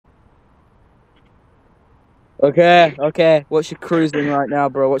Okay, okay. What's your cruising right now,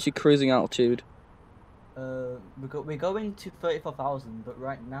 bro? What's your cruising altitude? We're going to 34,000, but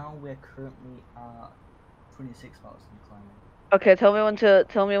right now we're currently at 26,000 climbing. Okay, tell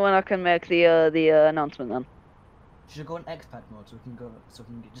me when I can make the announcement then. Should go in expat mode so we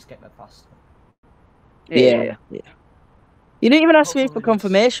can just get there faster. Yeah. You didn't even ask me for Hopefully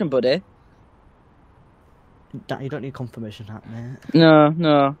confirmation, buddy. You don't need confirmation, hat, mate.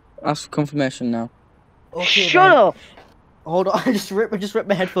 No. Ask for confirmation now. Okay, Shut then. up! Hold on, I just ripped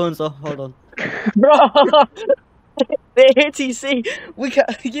my headphones off. Hold on. Bro, the ATC,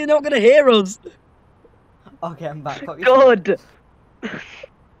 you're not gonna hear us. Okay, I'm back. Good.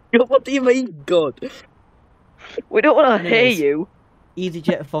 What do you mean, good? We don't want to hear Anyways. you.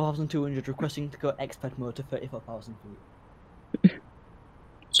 EasyJet 4200 requesting to go expat mode to 34,000 feet.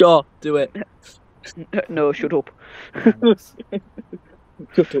 Sure, do it. No, shut up. Thanks.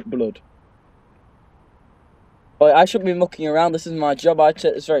 Cut up blood. Boy, I shouldn't be mucking around. This is my job. I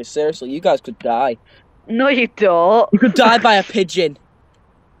take this very seriously. You guys could die. No, you don't. You could die by a pigeon.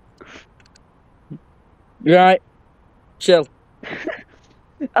 Right. Chill.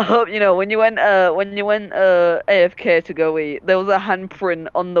 I hope you know when you went AFK to go eat, there was a handprint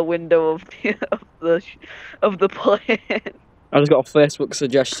on the window of the plane. I just got a Facebook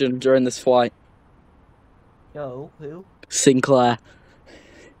suggestion during this flight. Yo, who? Sinclair.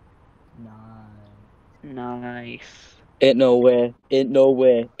 Nice. Ain't no way. Ain't no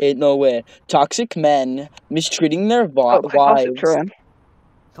way. Ain't no way. Toxic men mistreating their Toxic wives. train.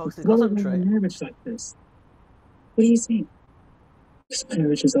 Toxic gossip train. Marriage like this. What do you think? This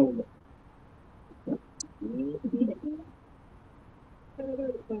marriage is over.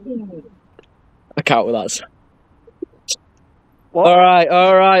 I can't with that. What?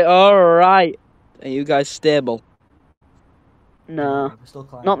 Alright. Are you guys stable? No, We're still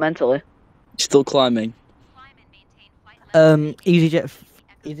climbing. not mentally. Still climbing? EasyJet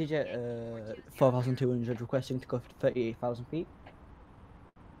 4200 requesting to go for 38,000 feet.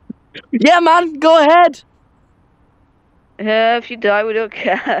 Yeah, man, go ahead! Yeah, if you die, we don't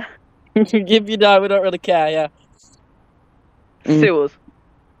care. If you die, we don't really care, yeah. Sue us.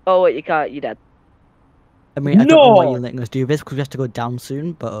 Oh wait, you can't. You're dead. I mean, I don't know why No! you're letting us do this because we have to go down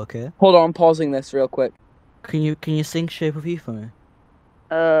soon, but okay. Hold on, I'm pausing this real quick. Can you sing Shape of You for me?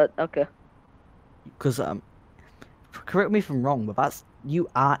 Okay. Because correct me if I'm wrong, but you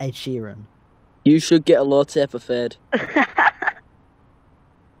are Ed Sheeran. You should get a low taper fade.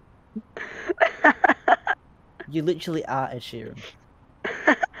 You literally are Ed Sheeran.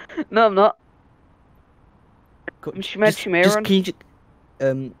 No, I'm not. Co- She made just- Chimera just- on- Can you just,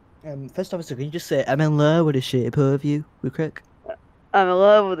 first officer, can you just say I'm in love with the shape of you, real quick? I'm in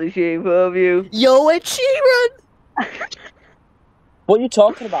love with the shape of you. Yo, Ed Sheeran! What are you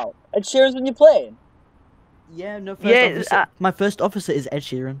talking about? Ed Sheeran's when you're playing? Yeah, no, Yeah, my first officer is Ed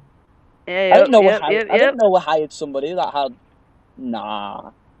Sheeran. Yeah, I didn't know yep, I didn't know we hired somebody that had...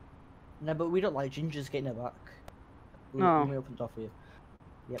 Nah. No, but we don't like gingers getting her back. No. Let me open the door for you.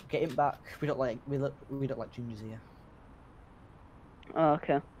 Yep, get him back. We don't like gingers here. Oh,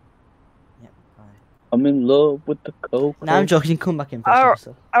 okay. Yep, bye. I'm in love with the coke. Now I'm joking. Come back in, first Oh.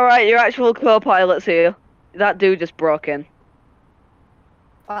 officer. Alright, your actual co-pilot's here. That dude just broke in.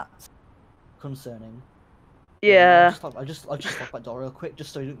 That's concerning. Yeah. I just locked that door real quick,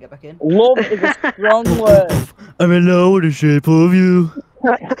 just so you don't get back in. Love is a strong word. I'm in love with the shape of you.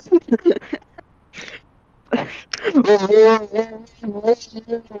 Yeah.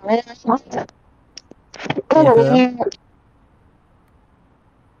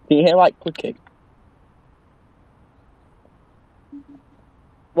 Can you hear like clicking?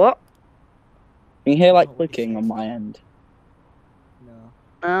 What? Can you hear like clicking on my end?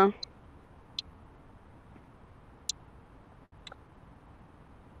 No.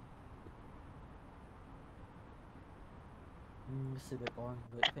 This is a bit boring,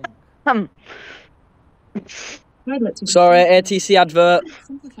 but I think. I'd like to Sorry, ATC advert.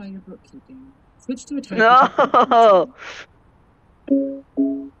 simplify your bookkeeping. Switch to a type No.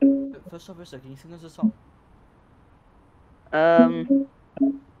 First officer, can you sing us a song?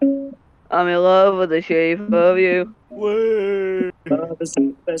 I'm in love with the shape of you. Way. Love is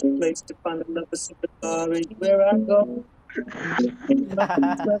the best place to find a love is where I go.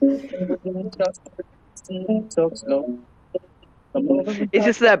 Talk slow. He's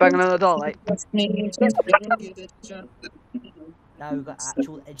just there banging on the door, like. Now we've got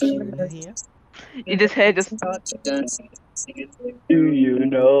actual Ed Sheeran here. You just hear just. Do you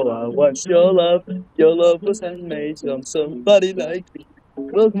know I want your love? Your love was handmade from somebody like me.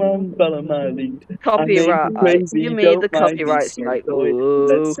 Well, come on, follow my lead. Copyright. Crazy, Give me don't the mind me, copyright so strike. boy. Ooh.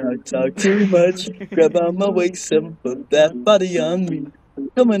 Let's not talk too much. Grab on my waist and put that body on me.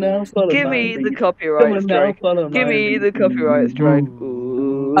 Come on now, follow Give my me the lead. Come copyright on now, strike. follow Give my me lead. the copyright strike.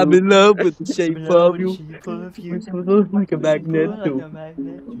 Ooh. I'm Ooh. in love with the shape Below of the you. shape of you. Which look like a magnet Like too. a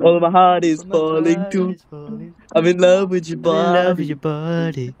magnet. All of my heart is My falling heart too. is falling. I'm in love with your I'm in love with body. your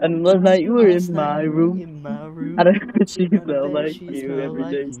body. And last night you were Last in night my you were room. in my room. And I bet she And I smell bet like she you smell every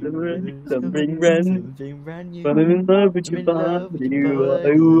like day. you. Something brand new. Something brand new. But I'm in love with I'm your in love with your body.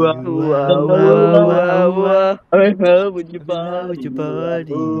 body. Ooh, ah, Ooh, Ooh, ah, ah, ooh, ooh, ah, ooh, ah, ooh, ah, ah, ah, ooh, ooh, ah. ah. I'm in love with your I'm in love with body. your Ooh, ah,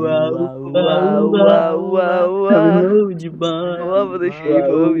 body. ooh, ah, Ooh, ah, ooh, ooh, ah, ah, Ooh, ooh, ooh, ah. ah, ah, ooh, ooh, ah, ah. ooh, I'm in ah. love with your I body. love Ooh, the ah, shape Ooh,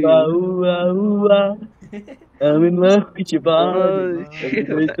 of ooh, ah, you. ooh, ah, ooh, ah. I'm in love with your I'm in love with body. your Oh, Every shit.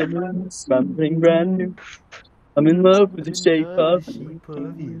 body. day something brand new. I'm in love with I'm the in shape love with of the you. shape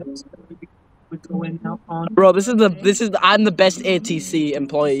of you. Bro, I'm the best ATC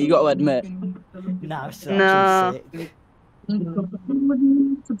employee. You got to admit. Nah, it's actually Nah. sick.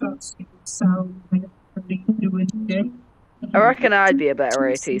 I reckon I'd be a better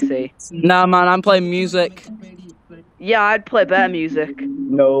ATC. Nah, man, I'm playing music. Yeah, I'd play better music.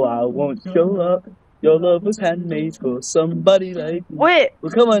 No, I won't show up. Your love was handmade for somebody like me. Wait,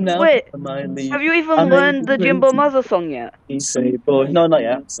 Well, come on now, wait. my lead. Have you even I made learned you the Jimbo crazy. Mazza song yet? He say, boy, no, not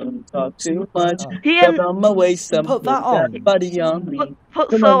yet. Don't talk too much. Oh. He Grab ain't on my waist and Put put that that on. body on me.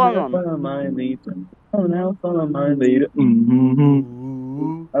 put Come so on long now, on. follow my lead. Come on now, follow my lead. Mm-hmm.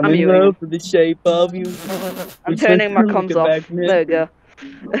 Ooh. I'm I'm in muting him. love with the shape of you. I'm Which makes turning my me look comms a off. magnet. There we go.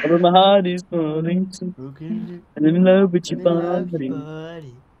 Although my heart is falling too. Okay. I'm in love with your I'm in love with body. your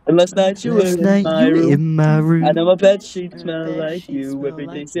body. And last night you were Last in night my you were room. in my I know room. my bed sheets And I smell bet like she'd you. smell Every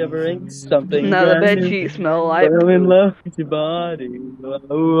day like shivering, you. something Now the brand bed new. sheets Something smell brand But like new. I'm in poo. love with your body.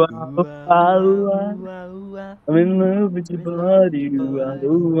 Ooh, Ooh, ah, ah, ah, ooh, ah, ooh, ah. ooh, ah, ooh, ah. I'm in love with your I'm in love with body. your Ooh, ah, body.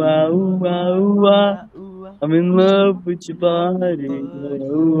 ooh, ah, Ooh, ooh, ah, ah, ooh, ah, ooh, ooh, ah. ah, ooh, ah. I'm in love with your I'm in love with your body. body.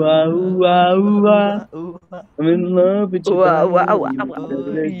 Ooh, ah, Ooh, ah, ooh, ah, ooh, ah, ooh, ooh, ah. ah, ooh, ah. I'm in love with your Wow, body. wow, With wow, your wow.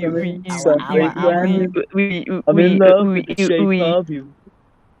 There's body. Ow, ow, something ow, brand ow. new. I'm in love with the shape of you.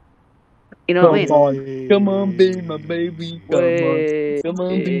 You know what I Come mean? on, come on, be my baby, come on. Wait. Come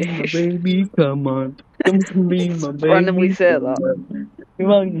on, be my baby, come on. Come on, be my Randomly baby, say come that. on.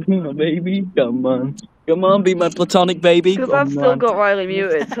 Come on, be my baby, come on. Come on, be my platonic baby, Because I've come still on. got Riley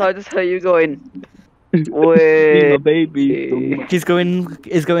muted, so I just heard you going, Be my wait. baby, come on.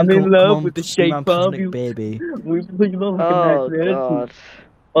 He's going, I'm in come love on, with the be my shape of platonic you. baby. We put you like a Oh, magnet. God.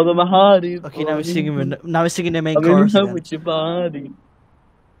 Although my heart is Okay, falling. now he's singing the main I'm in chorus love again. with your body.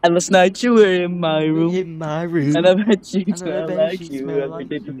 And last night you were in my room. In my And I room. bet you And I smell bet like she you smell every like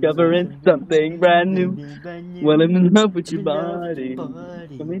day you. discovering something brand new. Something brand new. Well, I'm in love with I'm your in love with your body. Come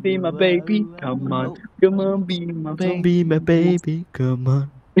body. and be my Ooh, ah, baby. ooh, ah. Come on. Oh, Come on, be my come on, baby. be my baby. Come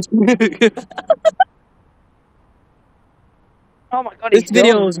on. Oh my God, This he's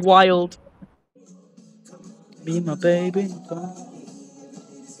video done. is wild. Be my baby.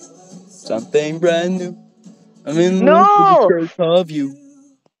 Something brand new. I'm in love with the No! shape of you.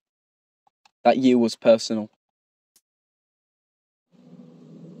 That you was personal.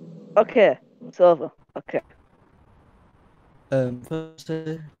 Okay, it's over. Okay. First,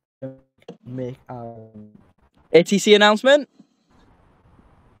 make ATC announcement?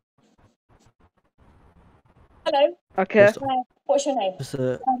 Hello. Okay. Hi. What's your name? just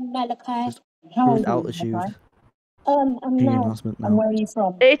Malachi. just How old cruise are you, altitude. Malachi? I'm Your Mel. announcement And now. where are you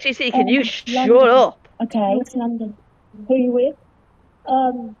from? ATC, can you shut London. up? Okay, it's London. Who are you with?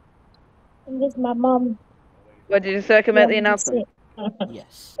 I'm with my mum. What did you say? I can Yeah, make the I'm just announcement. sick. Are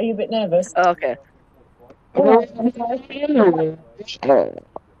Yes. you a bit nervous? Okay. Oh,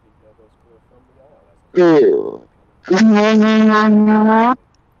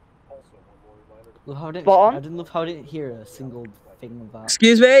 Spot I on. didn't love how I didn't hear a single thing of that.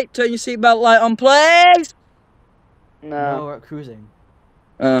 Excuse me, turn your seatbelt light on, please. No. No, we're cruising.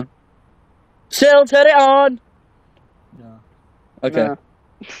 Still, turn it on. No. Okay. No.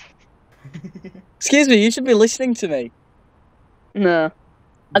 Excuse me, you should be listening to me. No.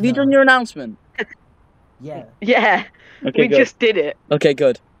 Have you done your announcement? Yeah. Yeah. Okay, We good. just did it. Okay,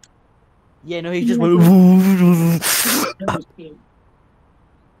 good. Yeah, no, he just went.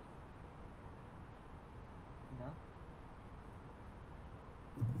 No.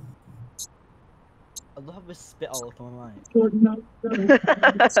 I love how we spit all over my mic.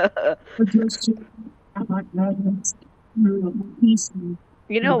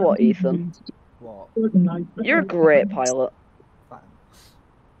 You know what, Ethan? What? You're a great pilot. Thanks.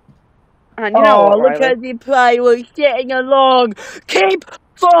 And you know Oh, what, look Riley? at the play. We're getting along. Keep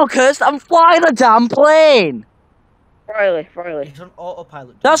focused and fly the damn plane. Riley. It's on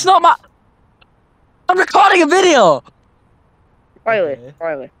autopilot. That's not my. I'm recording a video. Riley.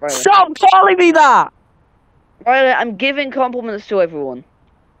 Stop calling me that. Riley, I'm giving compliments to everyone.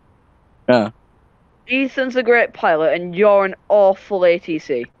 Yeah. Ethan's a great pilot, and you're an awful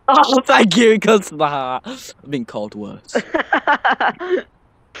ATC. Oh, thank you. It goes to the heart. I've been called worse.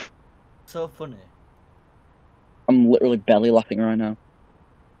 So funny. I'm literally belly laughing right now.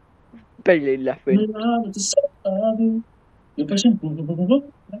 Barely laughing. Why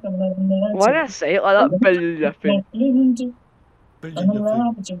did I say it like that? Barely laughing.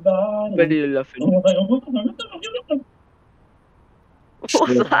 Barely laughing. What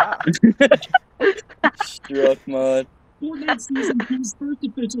was that? Stroke mode.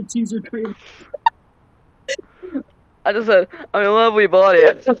 I just said, I'm in love with your body.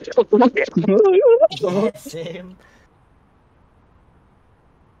 Yeah, same.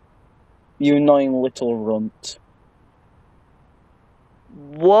 You annoying little runt.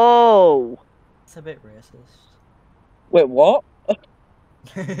 Whoa. It's a bit racist. Wait, what?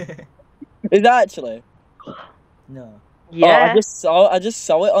 Is that actually? No. Oh, Yeah. I just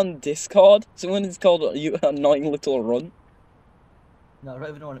saw it on Discord. Someone is called you annoying little runt. No, I don't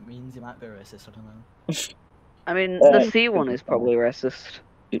even know what it means. It might be racist. I don't know. I mean, the C one is probably racist.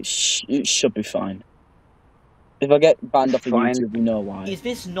 It should be fine. If I get banned off of Fine. YouTube, you know why. Is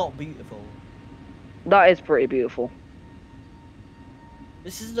this not beautiful? That is pretty beautiful.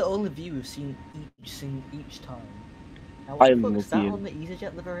 This is the only view we've seen each time. Now, I what the fuck is love that you. on the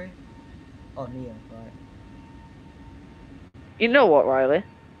EasyJet livery? Oh, Neo, right. You know what, Riley?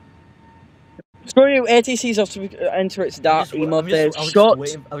 Screw you, ATC's have to enter its dark emo phase. Shut. I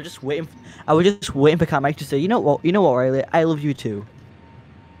was just waiting for Cat Mike to say, you know what, Riley, I love you too.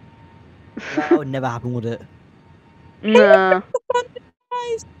 That would never happen, would it? Nah.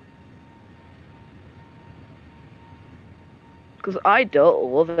 Because I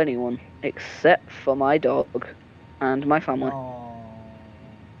don't love anyone except for my dog and my family. Oh.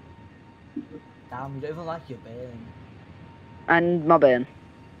 Damn, you don't even like your bane. And my Ben.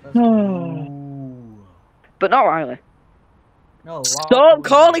 That's Ooh. But not Riley. No, Stop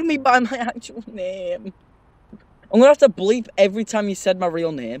calling me by my actual name. I'm gonna have to bleep every time you said my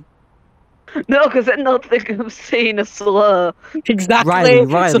real name. No, because then they'll think I'm saying a slur. Exactly.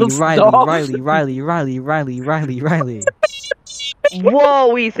 So stop. Riley.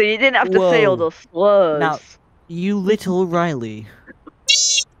 Whoa, Ethan, you didn't have to say all Whoa. those slurs. Now, you little Riley.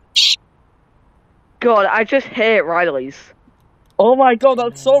 God, I just hate Riley's. Oh my god,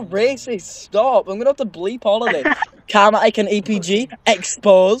 that's so racist. Stop. I'm gonna have to bleep all of this. Karmatic and EPG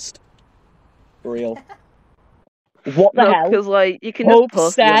exposed. For real. What the No, hell? because, like, you can Hope just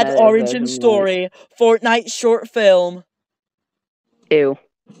post sad the origin version, story. Fortnite short film. Like, ew.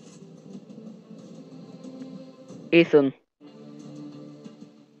 Ethan.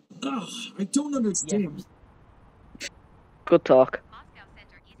 Ugh, I don't understand. Good talk.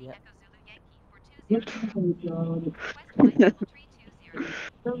 Yeah.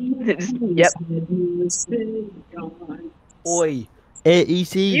 Yep. Oi.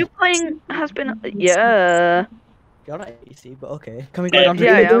 AEC. You playing has been. Yeah. You're not AEC, but okay. Can we go down to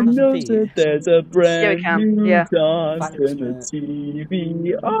Yeah, I am. 8,000 feet? There's a brand Yeah, we can. new Yeah. dance Thanks, in the mate.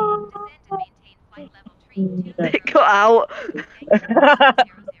 TV. Oh. It cut out.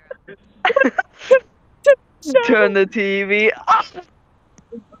 Turn the TV off.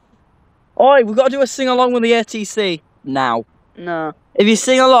 Oi, we've got to do a sing along with the ATC now. No, If you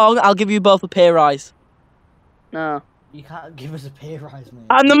sing along, I'll give you both a pay rise. no. You can't give us a pay rise, mate.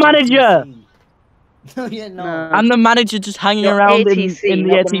 I'm the manager. AEC. No, you're No. not. I'm the manager just hanging You're around ATC, in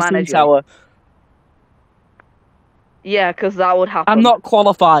the not the ATC manager. tower. Yeah, because that would happen. I'm not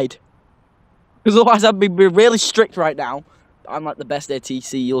qualified. Because otherwise I'd be really strict right now. I'm like the best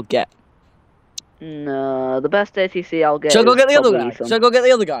ATC you'll get. No, the best ATC I'll get. Shall I go is get the other probably guy? Ethan, Shall I go get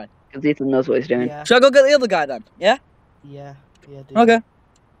the other guy? 'cause Ethan knows what he's doing. Yeah, Shall I go get the other guy then? Yeah? yeah, dude. Okay.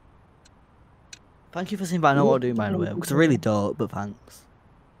 Thank you for saying, but I know what I'm doing, by the way, because I really don't, but thanks.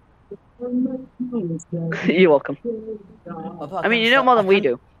 You're welcome. I mean, you know more than we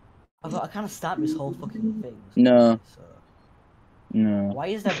do. I thought I kind of stabbed this whole fucking thing. No. So. No. Why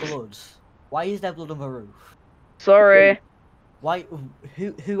is there blood? Why is there blood on the roof? Sorry, Why?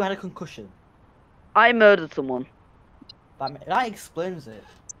 Who had a concussion? I murdered someone. That explains it.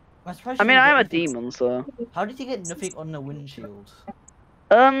 I'm surprised I you mean, didn't I'm a get nothing- demon, so. How did you get nothing on the windshield?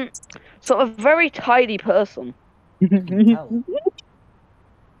 So a very tidy person. I can tell.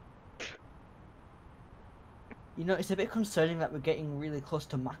 You know, it's a bit concerning that we're getting really close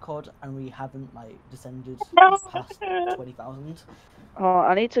to Macod and we haven't like descended past 20,000. Oh,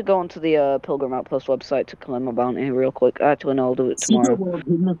 I need to go onto the Pilgrim Outpost website to claim my bounty real quick. Actually, no, I'll do it tomorrow.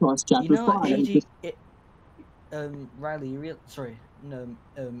 You know, Riley,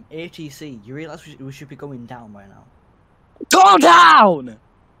 ATC, you realise we should be going down right now. Go down!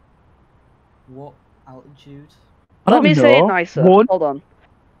 What altitude? Let me say it nicer. One. Hold on.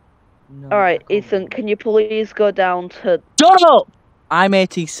 No, Alright, I can't Ethan, remember. can you please go down to Shut up! I'm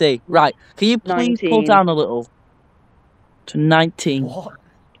ATC. Right, can you please pull 19? down a little? To 19. What?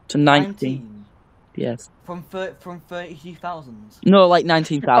 To 19. 19? Yes. From 32,000? No, like Oh,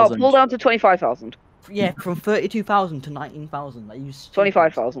 19,000. pull down to 25,000. Yeah, from 32,000 to 19,000. Like, you stupid.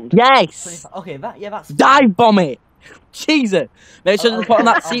 25,000. Yes! 25. Okay, that's Dive bomb it! Jesus! Make sure to put on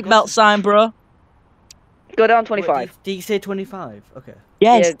that I'll go seatbelt to- sign, bro. Go down Wait, 25. did you say 25? Okay.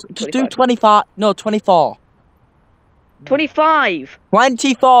 Yes, Yeah, just do 25. 25. No, 24. No. 25!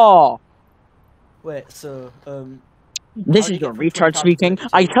 24! Wait, so This How do is you your get from retard 25 to speaking. 32?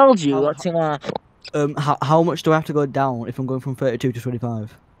 I told you. How- Let's see what. how much do I have to go down if I'm going from 32 to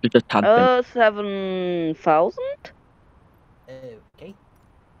 25? Just a tad bit. 7,000? Okay.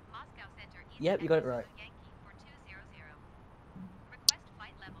 Yep, you got it right.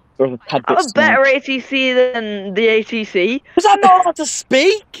 Or a tad bit I'm a small. better ATC than the ATC. Because I'm not allowed to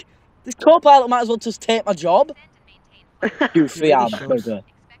speak! This co-pilot might as well just take my job. Goofy really am. should. Bugger.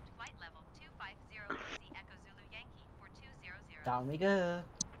 Down we go.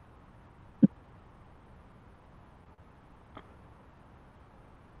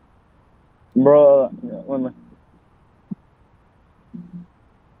 Bro,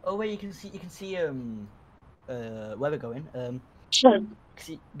 Oh wait, you can see where we're going. Sure.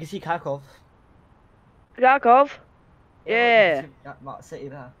 You can see Kharkov. Yakov? You Yeah. can see that city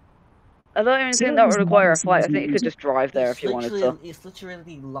there. I don't even think that would require a flight. I think you could just drive there if you wanted to. It's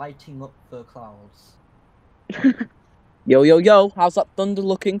literally lighting up the clouds. Yo, yo, yo. How's that thunder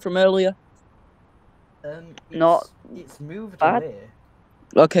looking from earlier? Not it's moved bad. away,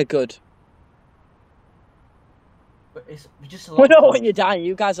 Okay, good. but it's just a We lot. know when you're dying.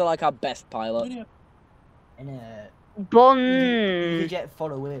 You guys are like our best pilot. And you Bon. could get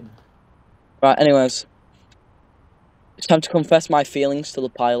follow in. Right, anyways. It's time to confess my feelings to the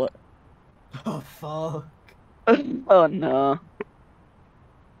pilot. Oh fuck. Oh no.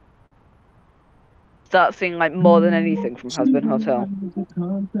 Start seeing like more than anything from Husband Hotel.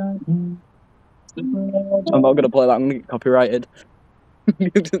 I'm not gonna play that. I'm gonna get copyrighted.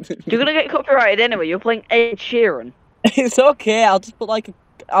 You're gonna get copyrighted anyway. You're playing Ed Sheeran. It's okay. I'll just put like,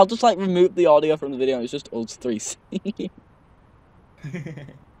 I'll just like remove the audio from the video. It's just us three.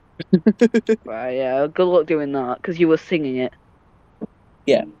 Right, yeah. Good luck doing that because you were singing it.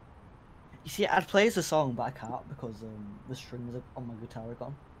 Yeah. You see, I'd play as a song, but I can't because the strings on my guitar are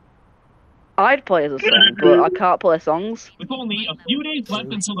gone. I'd play as a song, but I can't play songs. With only a few days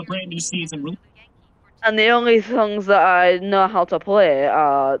left until the brand new season, And the only songs that I know how to play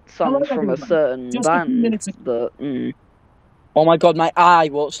are songs from a certain Just a few band. minutes That, Oh my god, my eye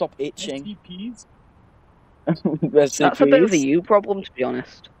won't stop itching. STPs, Rest in That's a bit of a peace. you problem, to be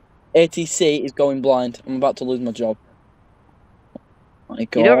honest. ATC is going blind. I'm about to lose my job. My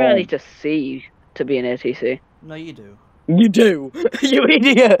god. You don't really need to see to be an ATC. No, you do. You do. You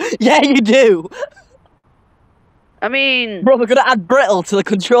idiot. Yeah, you do. I mean, Bro, we're gonna add brittle to the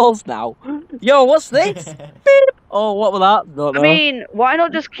controls now. Yo, what's this? Beep. Oh, what was that? Don't know. I mean, why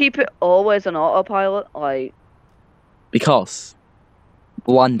not just keep it always on autopilot? Like, Because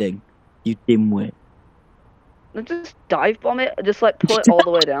landing, you dimwit. just dive bomb it. Just like pull it all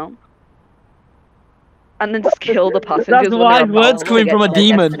the way down. And then just kill the passengers. That's when wise they're words about coming to from a get to their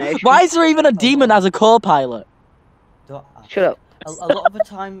demon. destination. Why is there even a demon as a co-pilot? Don't- Shut up. A lot of the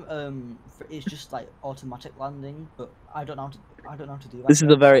time, it's just like automatic landing, but I don't know how to do that. This is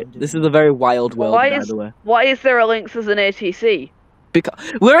yet, a very, so I'm this doing is a very wild world, Why by is- the way. Why is there a Lynx as an ATC? Because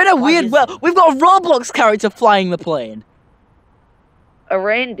we're in a Why weird is world. it? We've got a Roblox character flying the plane. A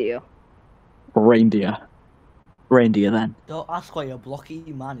reindeer? Reindeer. Reindeer, then. Don't ask why your blocky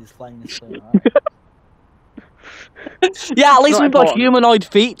man is flying this plane. Right? Yeah, at least Not we've got important. humanoid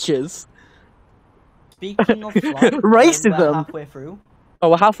features. Speaking of flight, Racism. we're halfway through. Oh,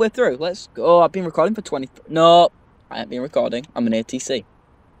 we're halfway through. Let's go. Oh, I've been recording for 20. No, I haven't been recording. I'm an ATC.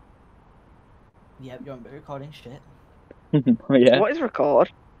 Yep, you haven't been recording shit. Oh, yeah. What is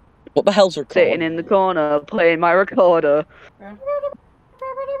record? What the hell's recording? Sitting in the corner playing my recorder.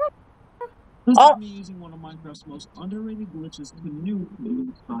 this Oh. is me using one of Minecraft's most underrated glitches to nuke the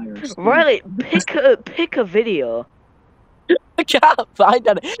entire state. Riley, pick a video. I can't find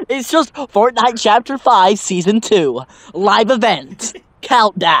it. It's just Fortnite Chapter 5, Season 2. Live event.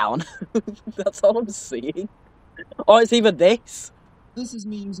 Countdown. That's all I'm seeing. Or it's even this. This is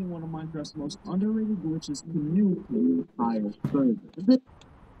me using one of Minecraft's most underrated glitches to communicate higher further.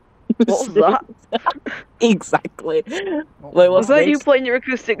 What was that? Exactly. What Wait, Was what's that you this? playing your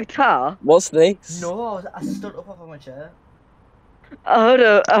acoustic guitar? What's this? No, I stood up off of my chair. I heard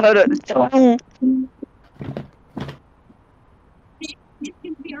a.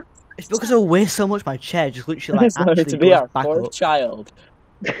 It's because I weigh so much my chair just literally like Sorry, actually to be goes our back fourth up. child.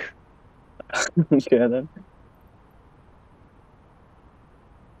 Okay then.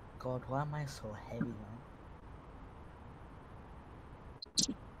 God, why am I so heavy now?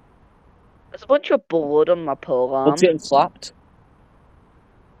 There's a bunch of blood on my pole arm. What's getting slapped?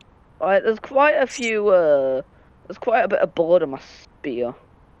 Right, there's quite a few. There's quite a bit of blood on my spear.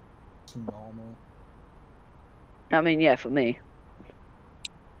 It's normal. I mean, yeah, for me.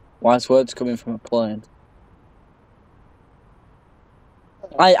 Wise words coming from a plane.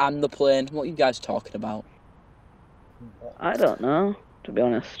 I am the plane. What are you guys talking about? What? I don't know, to be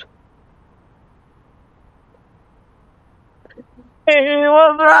honest. He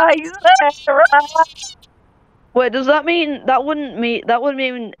was right. Wait, does that mean that wouldn't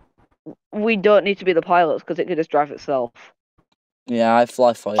mean we don't need to be the pilots because it could just drive itself? Yeah, I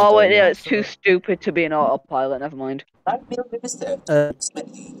fly for you. Oh wait, don't yeah, you? it's too stupid to be an autopilot. Never mind.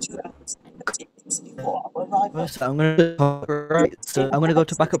 First, I'm gonna right. So I'm gonna go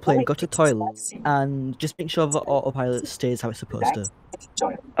to backup plane, go to toilet, and just make sure the autopilot stays how it's supposed to.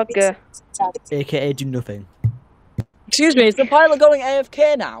 Okay. AKA do nothing. Excuse me, is the pilot going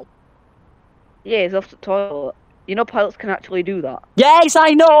AFK now? Yeah, he's off the toilet. You know, pilots can actually do that. Yes,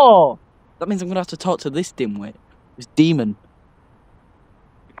 I know! That means I'm gonna have to talk to this dimwit. This demon.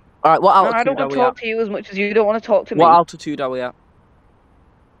 Alright, what No, altitude I don't are want we to talk at? to you as much as you don't want to talk to me. What altitude are we at?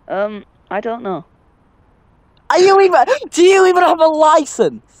 I don't know. Are you even... Do you even have a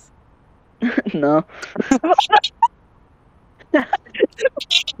license? No.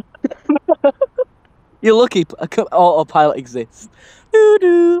 You're lucky autopilot exists.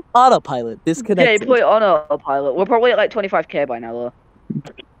 Doo-doo. Autopilot disconnected. Yeah, you put it on autopilot. We're probably at like 25k by now, though.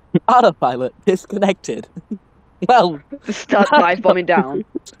 Autopilot disconnected. Well... Just start dive bombing down.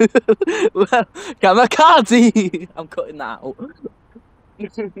 Well, kamikaze! I'm cutting that out.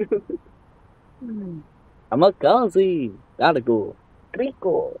 Kamikaze! Gotta go.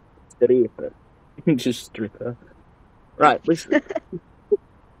 Rico. Stripper. Just stripper. Right, listen.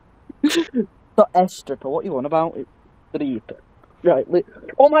 Not S stripper, what you on about? It's stripper. Right,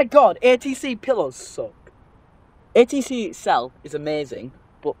 oh my god, ATC pillows suck. ATC itself is amazing,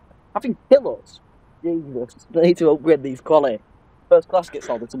 but having pillows, Jesus, they need to upgrade these quality. First class gets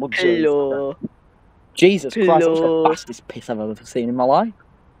all this luxury. Hello. Jesus Christ, that's the Pillow. fastest piss I've ever seen in my life.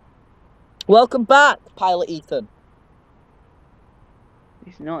 Welcome back, Pilot Ethan.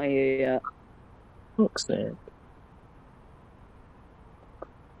 He's not here yet. Fuck's sake.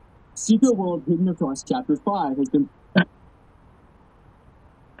 Secret World Hidden Across Chapter 5 has been...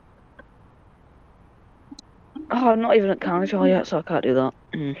 Oh, I'm not even at Carnival yet, so I can't do that.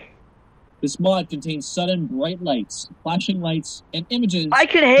 This mod contains sudden bright lights, flashing lights, and images... I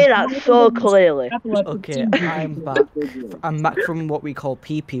can hear that so clearly. Okay, I'm back. I'm back from what we call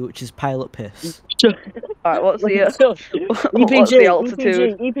PP, which is pilot piss. Alright, what's the altitude?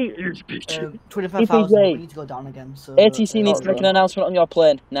 25,000. We need to go down again. So ATC needs to make an announcement on your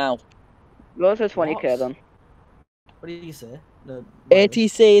plane now. Go to 20k What? then. What did you say?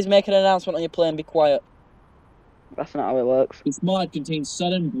 ATC is making an announcement on your plane. Be quiet. That's not how it works. This mod contains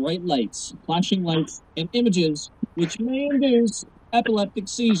sudden bright lights, flashing lights, and images which may induce epileptic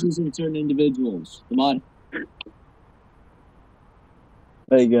seizures in certain individuals. Come on.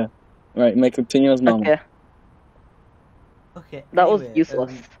 There you go. Right, may continue as normal. Okay, Okay. that was anyway,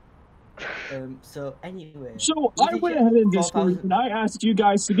 useless. So anyway. So I went ahead in Discord and I asked you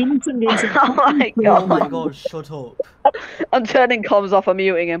guys to give me some names. Oh my Oh god. my god! Shut up. I'm turning comms off, I'm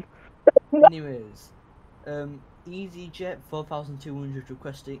muting him. Anyways, EasyJet 4,200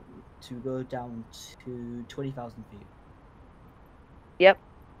 requesting to go down to 20,000 feet. Yep.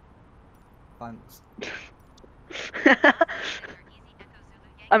 Thanks.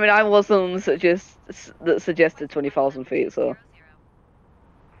 I mean, I was the one that suggested 20,000 feet, so.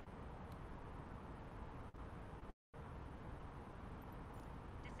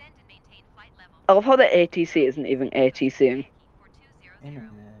 I love how the ATC isn't even ATCing. Internet.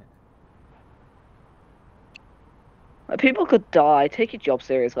 Like, people could die. Take your job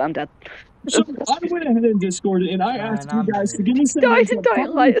seriously. I'm dead. So I went ahead in Discord and I Man, asked you I'm guys to dead. give me some Died names in that Dying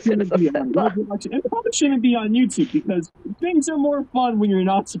probably Light as soon shouldn't as I be said on that. Roblox and probably shouldn't be on YouTube because things are more fun when you're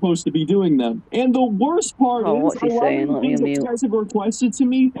not supposed to be doing them. And the worst part Oh, is what's a he lot saying? of the Let me things that you mute. guys have requested to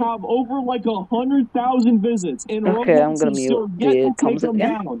me have over like 100,000 visits, and Okay, I'm Roblox gonna is mute still yet the to take comms them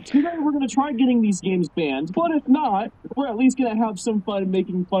again. down. Today we're gonna try getting these games banned, but if not, we're at least gonna have some fun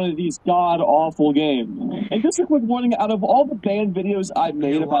making fun of these god awful games. And just a quick warning: out of all the banned videos I've You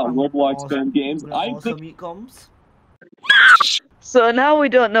made know what? about I'm Roblox also, banned games, I'm gonna I also think mute comms. So now we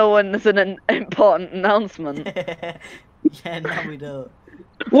don't know when there's an important announcement. Yeah, now we do.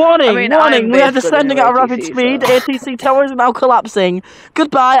 Warning! I mean, warning! I'm We are basically the new descending at a rapid ATC, speed. so ATC tower is now collapsing.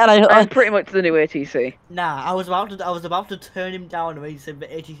 Goodbye, and I'm pretty much the new ATC. Nah, I was about to turn him down when he said the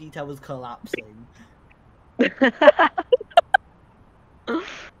ATC tower's collapsing.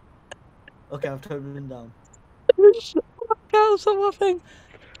 Okay, I've turned him down. God, stop laughing.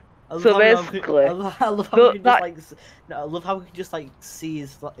 I love So how basically, I love how so we can just that- like no, I love how we can just like see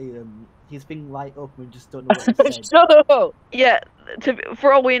his thing light up and we just don't know what he said. Shut up! yeah,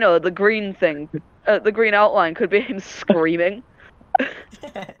 for all we know, the green thing, the green outline could be him screaming.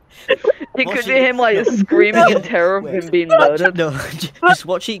 It Watch could be him like no, screaming in terror of wait, him being murdered. No, just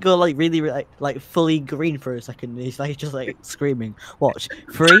watch it go like really like fully green for a second. He's like just like screaming. Watch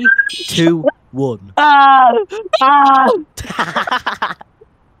 3, 2, 1. Ah! Ah!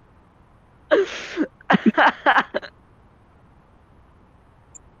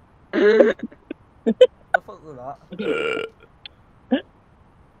 The fuck was that? okay.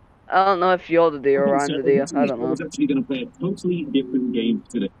 I don't know if you're the deer or Okay, I'm so the deer. I originally don't I know. was actually going to play a totally different game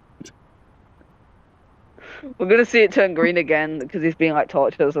today. We're gonna see it turn green again because he's being like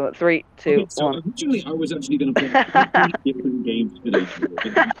tortured or something. 3, 2, Okay, so 1. originally I was actually going to play a totally different game today.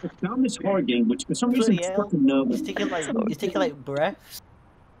 I found this horror game, which for some reason Bloody hell. fucking no. He's taking like breaths.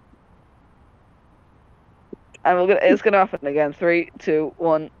 And it's gonna happen again. 3, 2,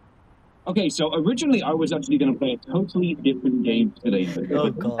 1. Okay, so originally I was actually going to play a totally different game today. Oh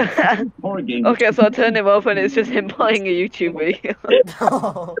god. Horror game. Okay, so I turned him off and it's just him playing a YouTube video.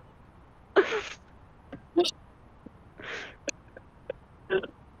 No.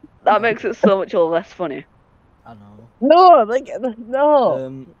 That makes it so much less funny. I know. No, like,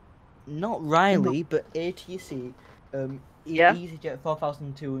 no. Not Riley, but ATC. Yeah? EasyJet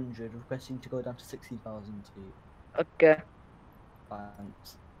 4,200 requesting to go down to 60,000 feet. Okay.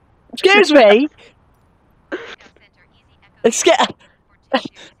 Thanks. Excuse me. Excuse.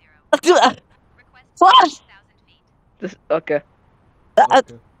 What? Okay.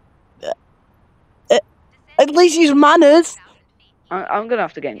 Okay. At least use manners. I'm gonna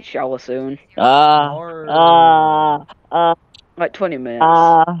have to get in the shower soon. Like 20 minutes.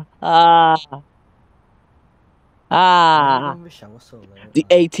 Why are we shower so late, The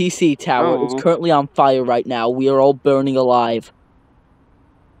man? ATC tower is Oh. currently on fire right now. We are all burning alive.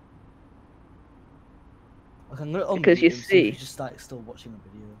 Okay, I'm gonna Because unmute you him, see if see- he's just like still watching the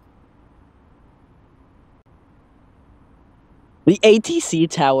video. The ATC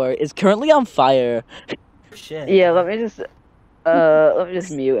tower is currently on fire. Shit. Yeah, let me just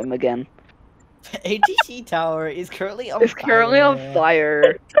mute him again. ATC tower is currently on It's currently on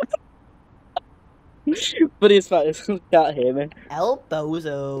fire. But it's fine. Can't hear me. El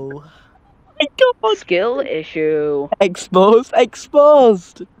Bozo. My God. Skill issue. Exposed.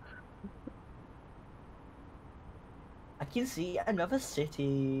 Exposed. I can see another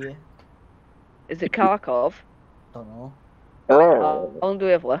city. Is it Kharkov? Don't know. How long do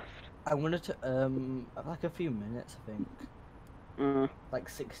we have left? I'm gonna like a few minutes, I think. Like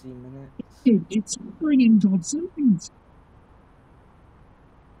 16 minutes. Dude, it's bringing dog symptoms.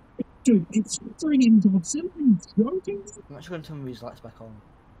 Dude, it's bringing dog symptoms. I'm actually gonna turn these lights back on.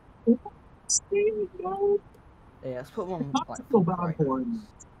 Yeah, let's put them on like full brightness.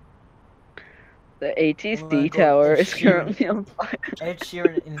 The Oh my ATC God, tower Ed is Sheeran. currently on fire. Ed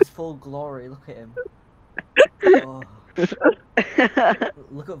Sheeran in his full glory. Look at him. Oh,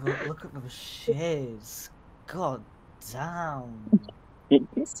 look at the shades. God damn.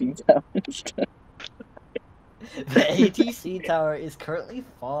 ATC tower. The ATC tower is currently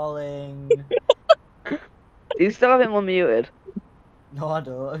falling. Do you still have him unmuted? No, I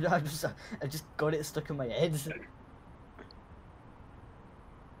don't. I just got it stuck in my head.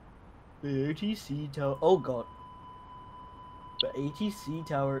 The ATC tower. Oh god. The ATC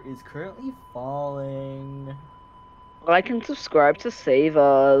tower is currently falling. Like and subscribe to save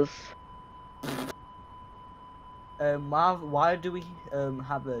us. Why do we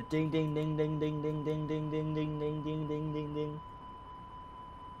have a ding ding ding ding ding ding ding ding ding ding ding ding ding ding ding?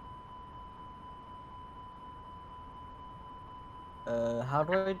 How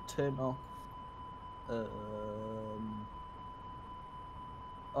do I turn off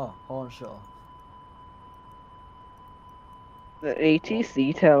Oh, horn shut off. The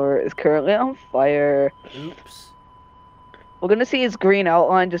ATC tower is currently on fire. Oops. We're gonna see his green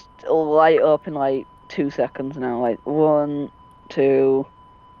outline just light up in like 2 seconds now. Like 1, 2.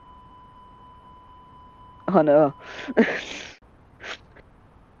 Oh no.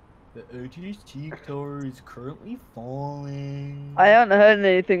 The ATC tower is currently falling. I haven't heard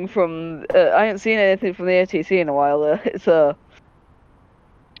anything from. I haven't seen anything from the ATC in a while. It's Yeah,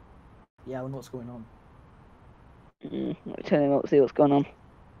 I wonder what's going on. Let me turn him up, see what's going on.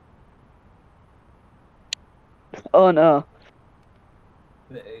 Oh no.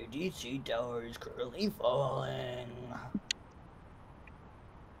 The ATC tower is currently falling.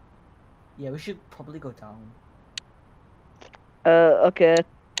 Yeah, we should probably go down. Okay,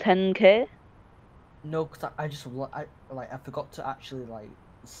 10k. No, cause I just I forgot to actually like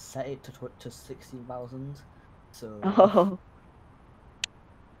set it to 16,000, so Oh.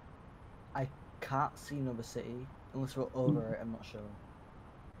 I can't see another city unless we're over it. I'm not sure.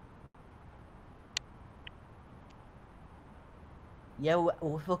 Yeah,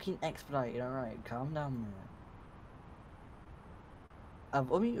 we're fucking expedited. Alright, calm down, man. I've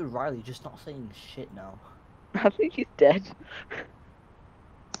unmuted Riley, just not saying shit now. I think he's dead.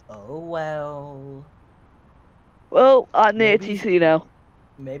 Oh well. Well, I'm the Maybe- ATC now.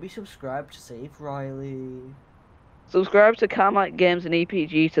 Maybe subscribe to save Riley. Subscribe to Carmike Games and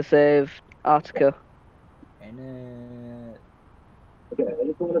EPG to save Artica. And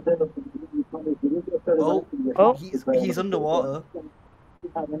Oh, Oh. he's underwater.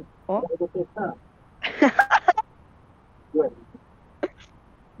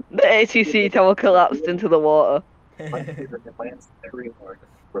 The ATC tower collapsed into the water.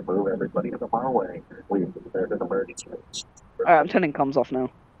 Remove everybody from our way. We declared an emergency. Alright, I'm turning comms off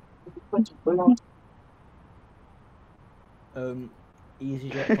now.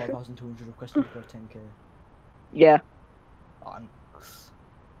 EasyJet 5,200 requesting for 10k. Yeah. Thanks.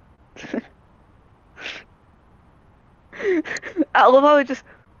 I love how it just.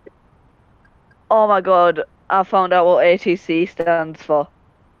 Oh my god, I found out what ATC stands for.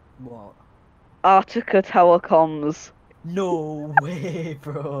 What? Artica Tower Comms. No way,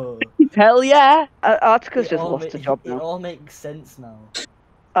 bro. Hell yeah! Artica's It just all lost ma- a job It now. all makes sense now.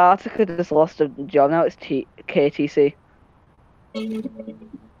 Artica just lost a job now. It's KTC.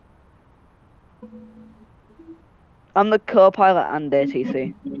 I'm the co-pilot and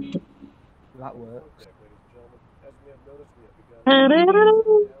ATC. That works.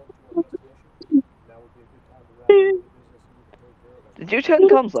 Did you turn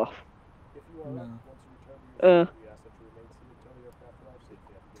comms off? No.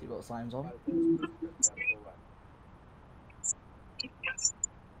 See what signs on?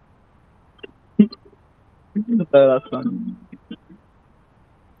 That's fun.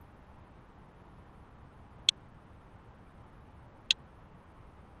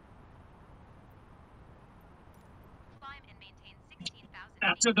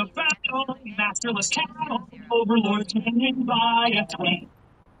 After the battle, masterless cattle, overlords hanging by a twin.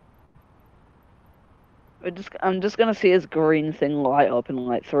 I'm just gonna see his green thing light up in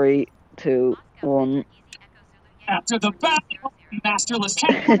like 3, 2, 1. After the battle, masterless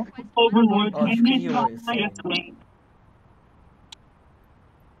cattle, overlords Oh, if you can hanging hear by what it's a saying. twin.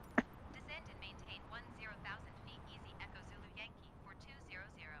 Descend and maintain 10,000 feet easy Echo Zulu Yankee for 200.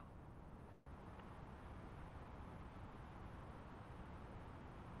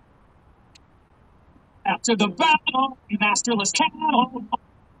 After the battle, masterless cattle.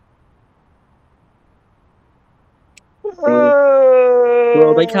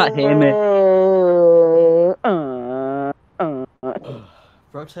 Bro, they can't hear me.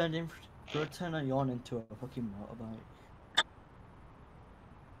 Bro turned a yawn into a fucking motorbike.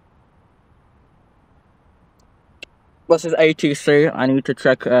 This is ATC. I need to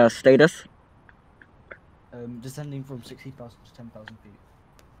check status. Descending from 60,000 to 10,000 feet.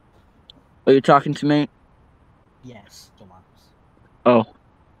 Are you talking to me? Yes, dumbass. Oh.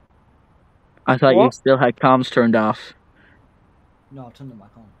 I thought you What? still had comms turned off. No, I turned them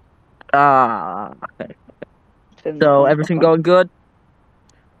back on. Ah. Okay. Turn the So, comms everything back on. going good?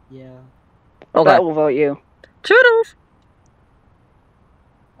 Yeah. Okay. Better without you. Toodles!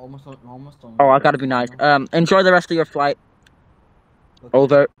 Almost done. Oh, I gotta be nice. Enjoy the rest of your flight. Okay.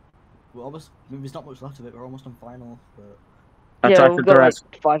 Over. We're almost. There's not much left of it. We're almost on final, but That's Yeah, after we've the got like rest.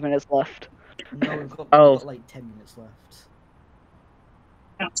 5 minutes left. no, we've got Oh. like 10 minutes left.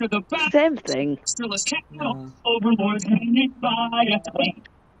 After the battle, Same thing. masterless cattle, No. overlords hanging by a twin.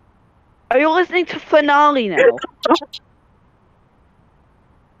 Are you listening to Finale now?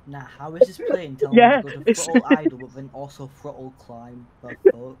 Nah, how is this playing? Tell Yeah, me to go to it's- throttle idle, but then also throttle climb. The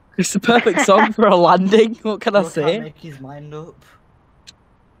fuck? It's the perfect song for a landing. What can I Bro can't say? make his mind up.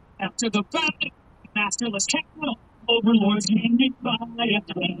 After the battle, masterless capital, overlords handed by a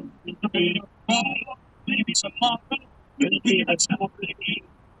throne. Maybe tomorrow will be a celebration.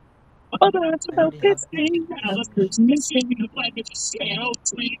 But that's I about only have kissing, Alistair's missing, like it's a scale,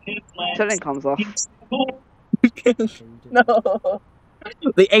 treated Turning comms off. No.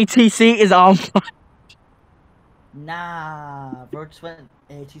 The ATC is on. Nah, bro just went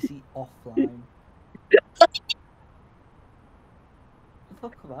ATC offline. The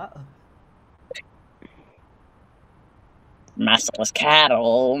fuck was that? Masterless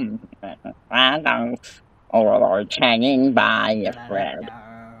cattle. I know. Overlords hanging by a thread.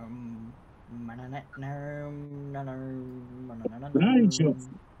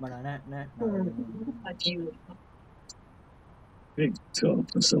 Big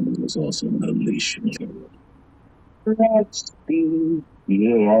talk for someone who's also an unleashed. Let's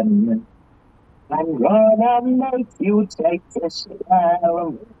begin. I'm gonna make you take this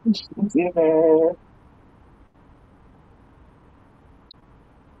challenge. Yeah.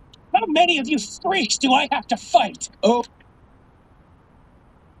 How many of you freaks do I have to fight? Oh.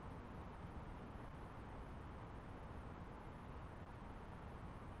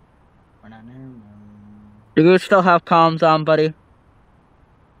 Do you still have comms on, buddy?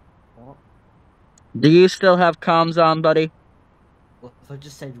 What? Do you still have comms on, buddy? Well, if I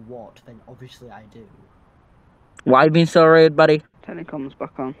just said what, then obviously I do. Why you being so rude, buddy? Turning comms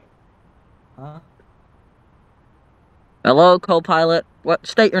back on. Huh? Hello, co-pilot. What?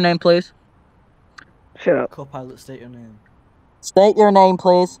 State your name, please. Shut up. Co-pilot, state your name. State your name,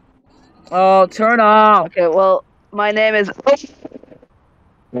 please. Oh, turn off. Okay, well, my name is.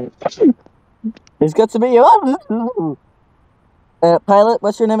 It's good to meet you. Pilot,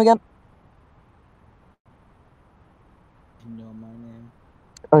 what's your name again? You know my name.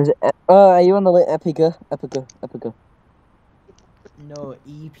 Oh, is it? Are you on the Epica? Epica. No,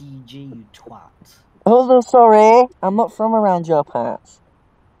 EPG, you twat. Oh, no, sorry. I'm not from around your parts.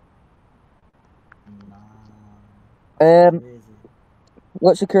 Nah. Um, Crazy.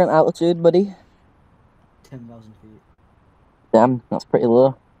 what's your current altitude, buddy? 10,000 feet. Damn, that's pretty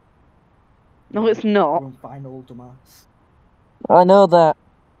low. No, it's not. We're on final dumbass. I know that.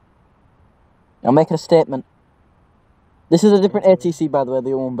 I'm making a statement. This is a different Okay. ATC, by the way.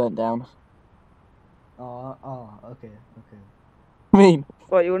 The one burnt down. Okay. I mean,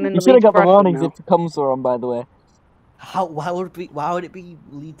 What, you want in you the should have Leeds got the Bradford warnings now? if the comms were on, by the way. Why would it be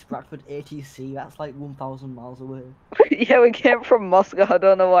Leeds Bradford ATC? That's like 1,000 miles away. Yeah, we came from Moscow. I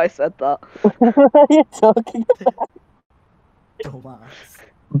don't know why I said that. What are you talking about? Dumbass.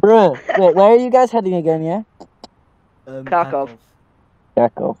 Bruh, wait, where are you guys heading again, yeah? Kharkov.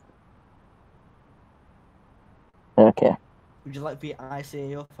 Krakow. Okay. Would you like to be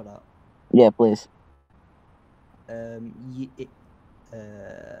ICAO for that? Yeah, please.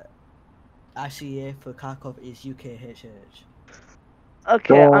 ICA for Kharkov is UKHH.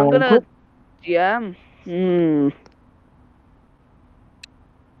 Okay, I'm gonna. Good. Yeah.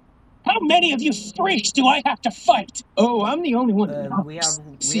 How many of you freaks do I have to fight? Oh, I'm the only one. We have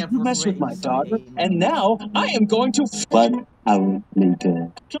See, run you messed with rate my inside daughter, 8 and miles. now I am going to. But I'll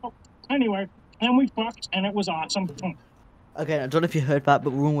later. So, anyway, and we fucked, and it was awesome. Again, I don't know if you heard that,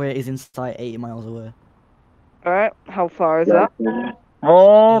 but run rate is inside 80 miles away. Alright, how far is that?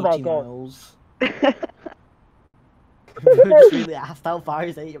 Oh, my 80 God. miles. Just really asked how far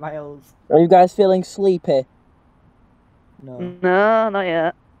is 80 miles. Are you guys feeling sleepy? No. No, not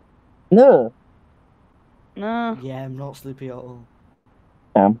yet. No. No. Yeah, I'm not sleepy at all.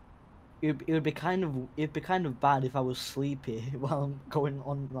 Damn. It'd be kind of bad if I was sleepy while I'm going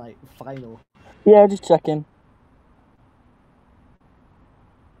on like final. Yeah, just checking.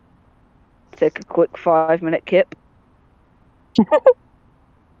 Take a quick 5-minute kip.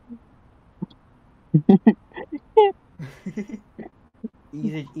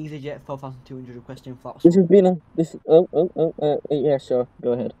 EasyJet 4,200 requesting flaps. This has been a. Yeah, sure.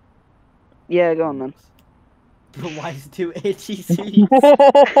 Go ahead. Yeah, go on then. But why is it 2 ATCs?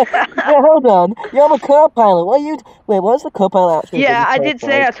 Yeah, hold on. You're the co-pilot. What are you? Wait, what's the co-pilot actually? Yeah, I doing did for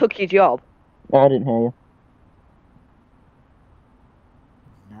say I flight? took your job. I didn't hear you.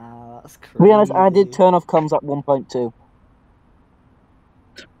 Nah, that's crazy. To be honest, I did turn off comms at 1.2.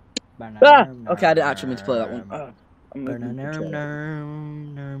 Okay, I didn't actually mean to play that one.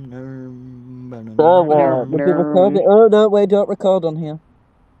 So, did you record it? Oh, no, wait, don't record on here.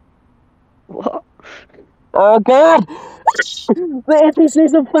 What? Oh, God! The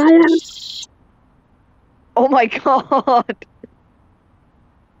APC's on fire! Oh my god!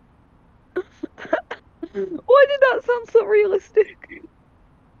 Why did that sound so realistic?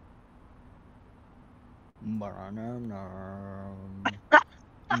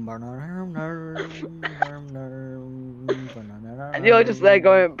 And you're just there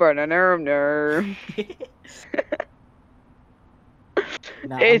going, burn. Nah,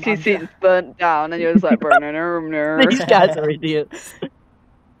 ATC's burnt down, and you're just like, burn. These guys are idiots.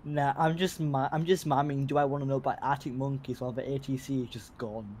 Nah, I'm just mamming. Do I want to know about Arctic monkeys while the ATC is just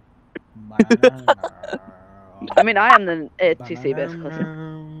gone? I mean, I am the ATC basically.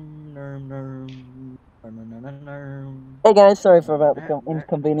 Hey guys, sorry for about the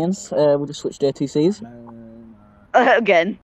inconvenience. We just switched ATCs. Again.